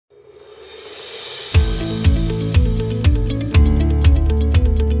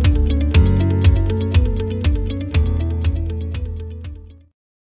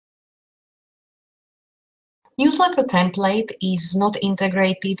Newsletter template is not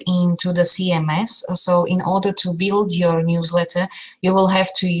integrated into the CMS, so in order to build your newsletter, you will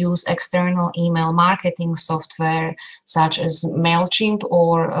have to use external email marketing software such as MailChimp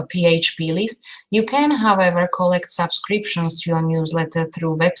or a PHP list. You can, however, collect subscriptions to your newsletter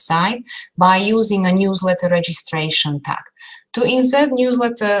through website by using a newsletter registration tag. To insert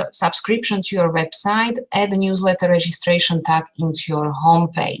newsletter subscription to your website, add a newsletter registration tag into your home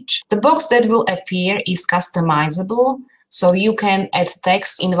page. The box that will appear is customizable, so you can add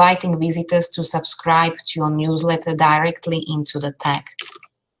text inviting visitors to subscribe to your newsletter directly into the tag.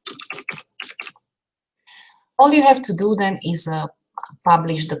 All you have to do then is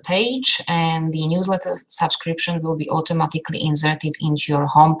publish the page, and the newsletter subscription will be automatically inserted into your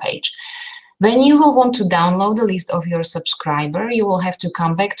home page. When you will want to download the list of your subscriber, you will have to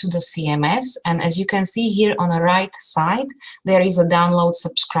come back to the CMS, and as you can see here on the right side, there is a download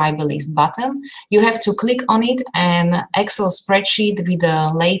subscriber list button. You have to click on it, and Excel spreadsheet with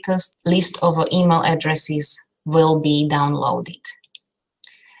the latest list of email addresses will be downloaded.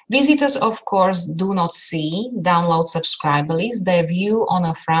 Visitors, of course, do not see download subscriber list. Their view on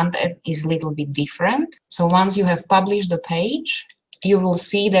the front end is a little bit different. So once you have published the page, you will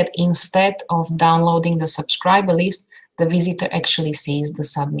see that instead of downloading the subscriber list, the visitor actually sees the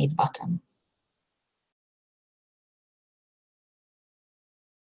submit button.